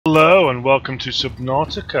and welcome to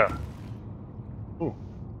Subnautica. Ooh.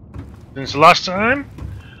 Since the last time,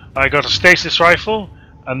 I got a stasis rifle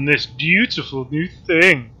and this beautiful new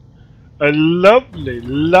thing. A lovely,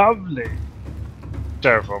 lovely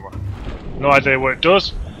terraformer. No idea what it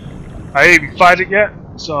does. I ain't even fired it yet,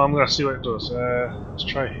 so I'm gonna see what it does. Let's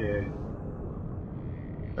try here.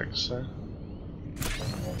 Like so.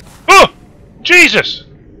 Oh! Jesus!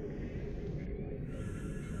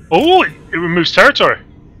 Oh, it removes territory.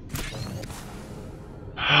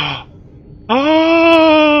 Oh!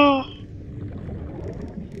 Oh!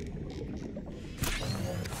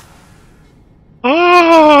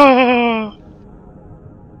 Oh!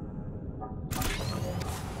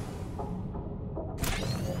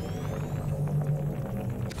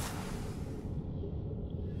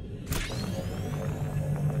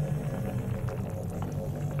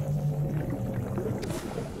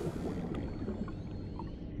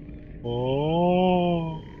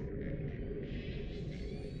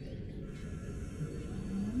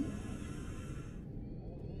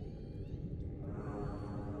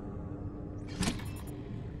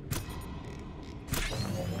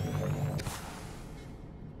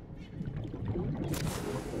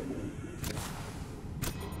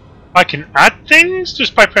 I can add things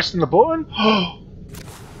just by pressing the button? Oh!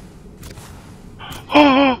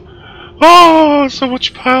 Oh! So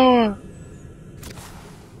much power!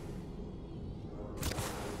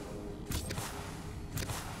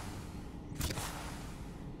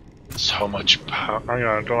 So much power.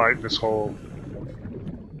 I don't like this whole...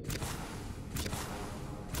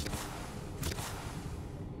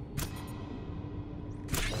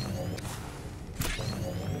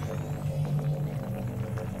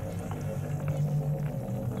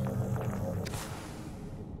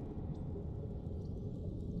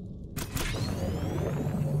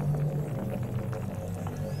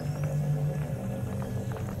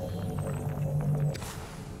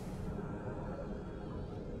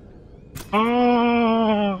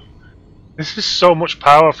 Oh, this is so much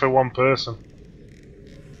power for one person.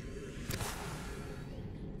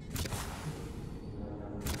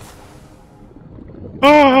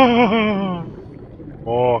 Oh,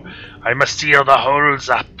 oh, I must seal the holes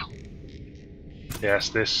up. Yes,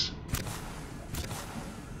 this.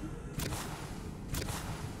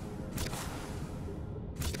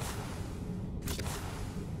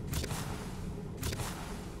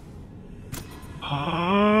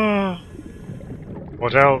 Ah.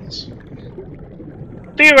 What else?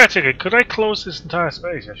 Theoretically, could I close this entire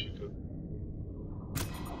space? Yes, you could.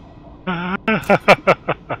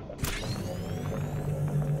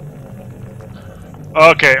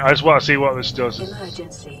 Okay, I just want to see what this does.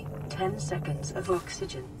 Emergency. 10 seconds of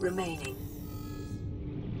oxygen remaining.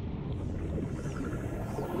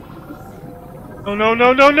 Oh no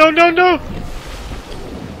no no no no no!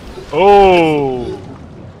 Oh!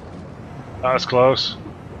 That was close.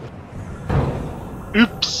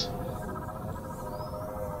 Oops!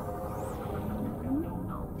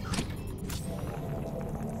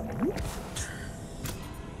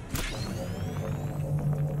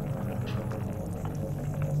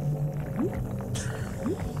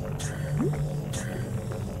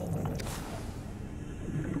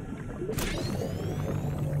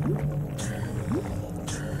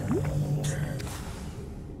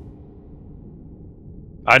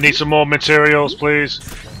 I need some more materials, please.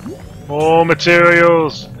 More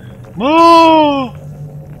materials! More!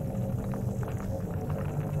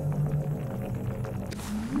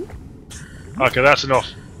 Okay, that's enough.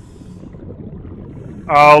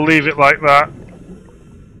 I'll leave it like that.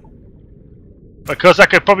 Because I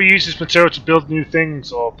could probably use this material to build new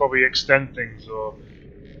things, or probably extend things, or...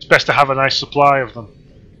 It's best to have a nice supply of them.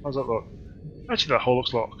 How's that look? Actually, that hole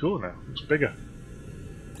looks a lot cooler now. It looks bigger.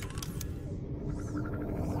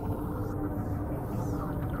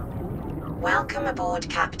 Welcome aboard,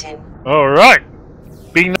 Captain. Alright!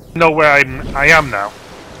 Being know where I am now.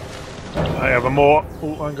 I have a more...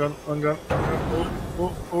 Oh, hang on. Oh,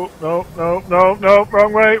 no,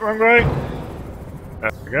 wrong way.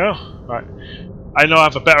 There we go. Right. I now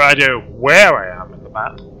have a better idea of where I am in the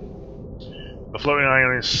map. The floating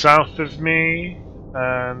island is south of me,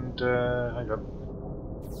 and... hang on.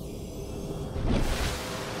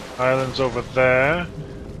 Island's over there.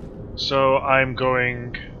 So I'm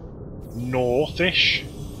going... northish.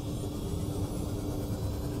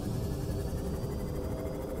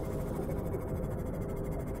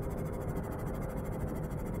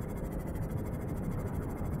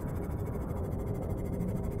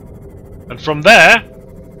 And from there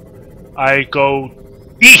I go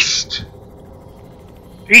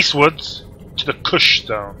eastwards to the Kush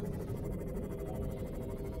Stone.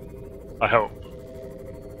 I hope.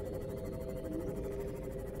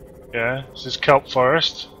 Yeah, this is kelp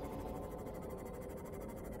forest.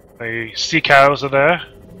 The sea cows are there.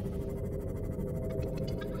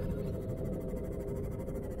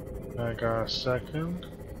 I got a second.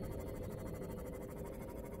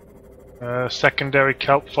 Secondary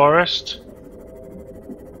kelp forest.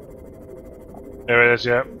 There it is,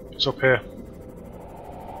 yeah. It's up here.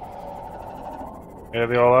 Here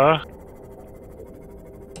they all are.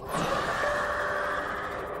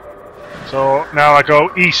 So now I go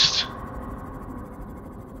east.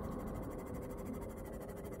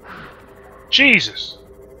 Jesus!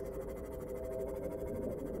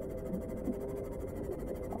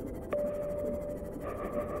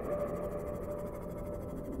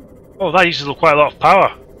 Oh, that uses quite a lot of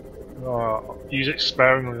power. Oh, use it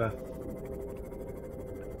sparingly then.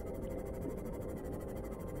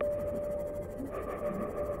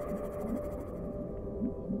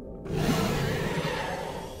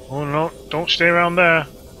 Oh no, don't stay around there.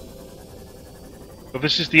 So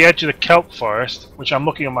this is the edge of the kelp forest, which I'm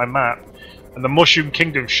looking at my map, and the Mushroom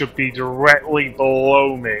Kingdom should be directly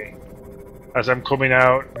below me as I'm coming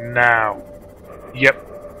out now.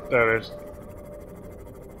 Yep, there it is.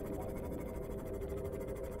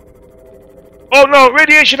 Oh no,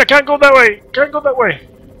 radiation! I can't go that way! Can't go that way!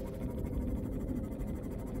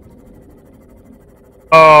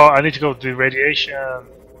 Oh, I need to go do radiation.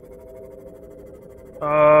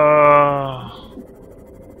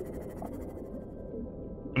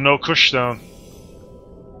 No crush stone.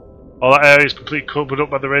 All that area is completely covered up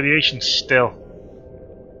by the radiation still.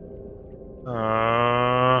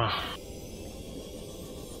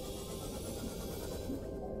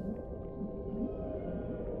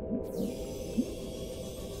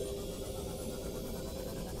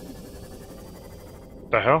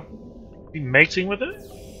 The hell? Are you mating with it?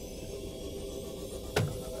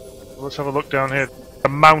 Let's have a look down here. The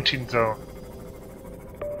mountain zone.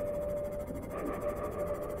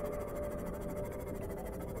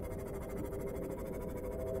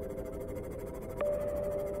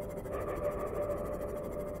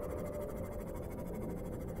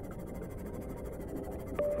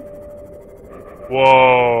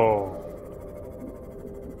 Whoa!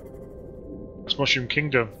 That's Mushroom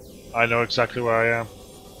Kingdom. I know exactly where I am.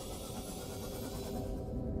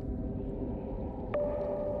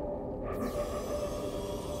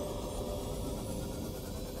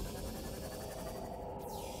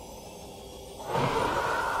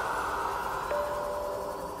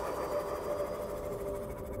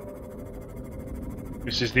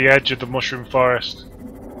 This is the edge of the mushroom forest.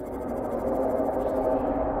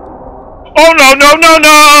 Oh no no no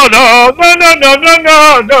no no no no no no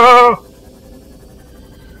no no!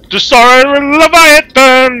 The sorry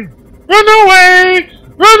Leviathan! Run away!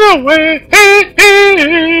 Run away! Hey,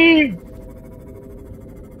 hey.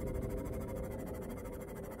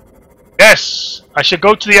 Yes! I should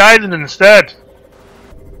go to the island instead.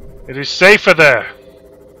 It is safer there.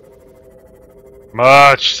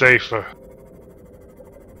 Much safer.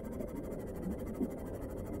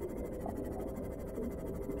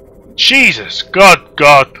 Jesus! God!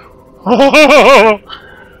 God!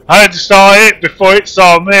 I saw it before it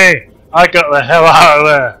saw me! I got the hell out of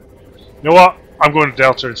there! You know what? I'm going to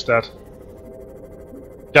Delta instead.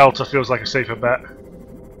 Delta feels like a safer bet.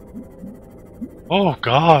 Oh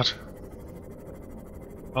God!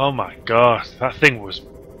 Oh my God! That thing was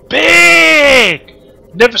big!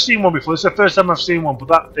 Never seen one before. This is the first time I've seen one, but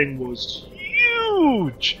that thing was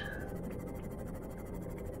huge!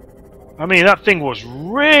 I mean, that thing was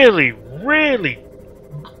really, really...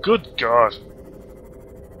 Good God.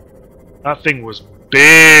 That thing was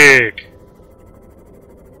big.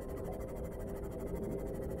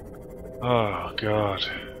 Oh, God.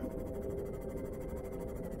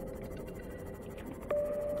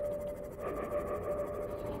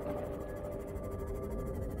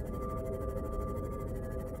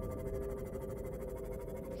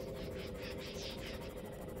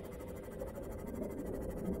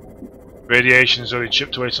 Radiation's already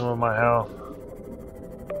chipped away some of my health.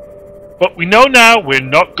 But we know now we're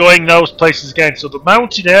not going those places again, so the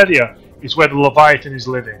mountain area is where the Leviathan is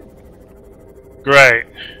living. Great.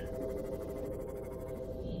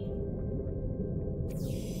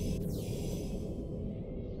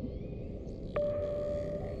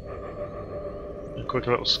 A quick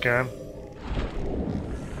little scan.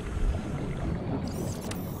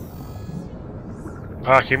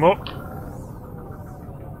 Park him up.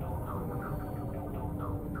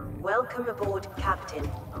 Welcome aboard, Captain.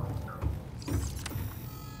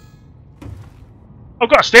 I've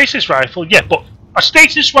got a stasis rifle, yeah, but a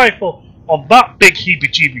stasis rifle on that big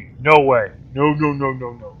heebie-jeebie? No way. No, no, no,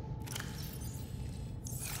 no, no.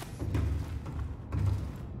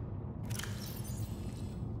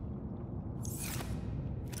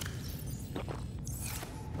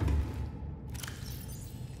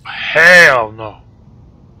 hell no.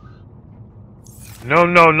 No,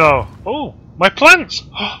 no, no. Oh, my plants!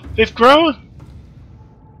 Oh, they've grown!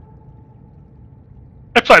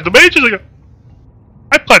 I planted them ages ago!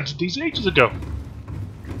 I planted these ages ago!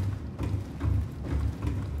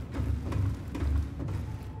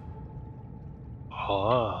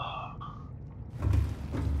 Oh.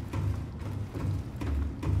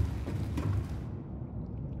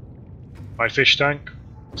 My fish tank,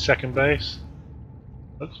 second base.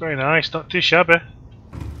 Looks very nice, not too shabby.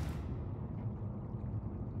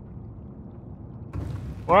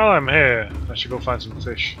 While I'm here, I should go find some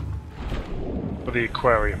fish for the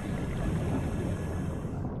aquarium.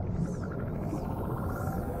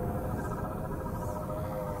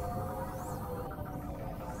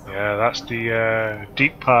 Yeah, that's the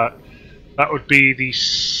deep part. That would be the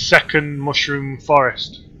second mushroom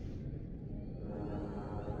forest.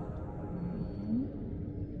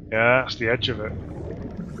 Yeah, that's the edge of it.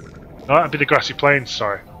 No, that'd be the grassy plains,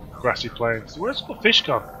 sorry. Grassy plains. Where's the fish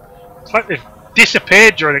gone? It's like they've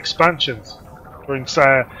disappeared during expansions. During,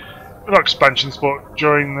 not expansions, but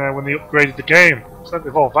during when they upgraded the game. It's like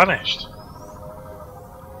they've all vanished.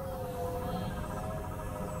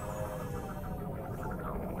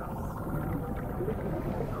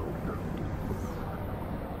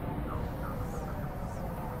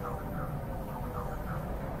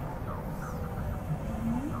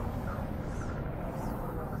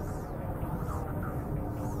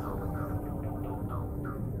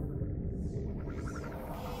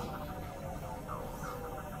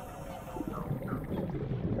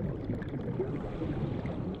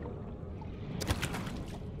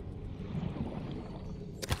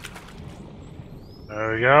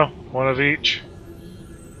 There we go, one of each.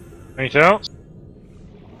 Anything else?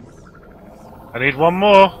 I need one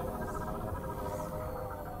more.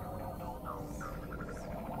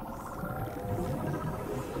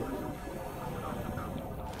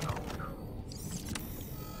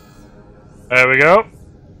 There we go.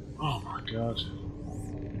 Oh my god.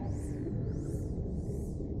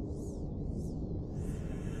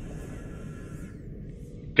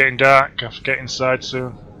 Getting dark, I have to get inside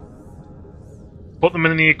soon. Put them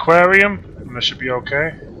in the aquarium, and they should be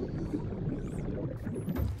okay.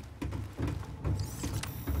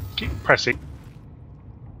 Keep pressing.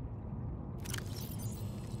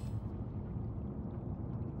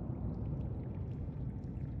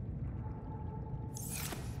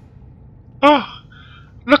 Oh,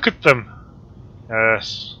 look at them.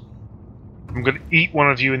 Yes. I'm going to eat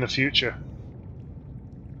one of you in the future.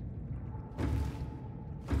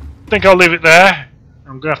 I think I'll leave it there.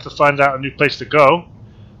 I'm going to have to find out a new place to go.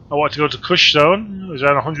 I want to go to Kush Zone. It was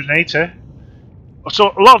around 180.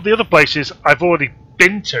 So a lot of the other places I've already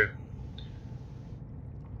been to.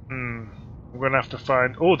 I'm going to have to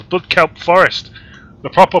find... Oh, the Blood Kelp Forest. The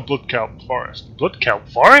proper Blood Kelp Forest. Blood Kelp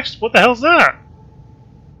Forest? What the hell's that?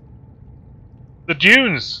 The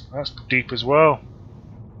dunes. That's deep as well.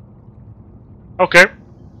 Okay.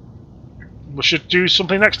 We should do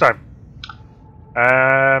something next time.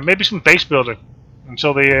 Maybe some base building.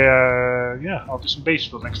 Until the, yeah, I'll do some base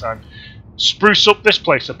building next time. Spruce up this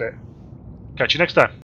place a bit. Catch you next time.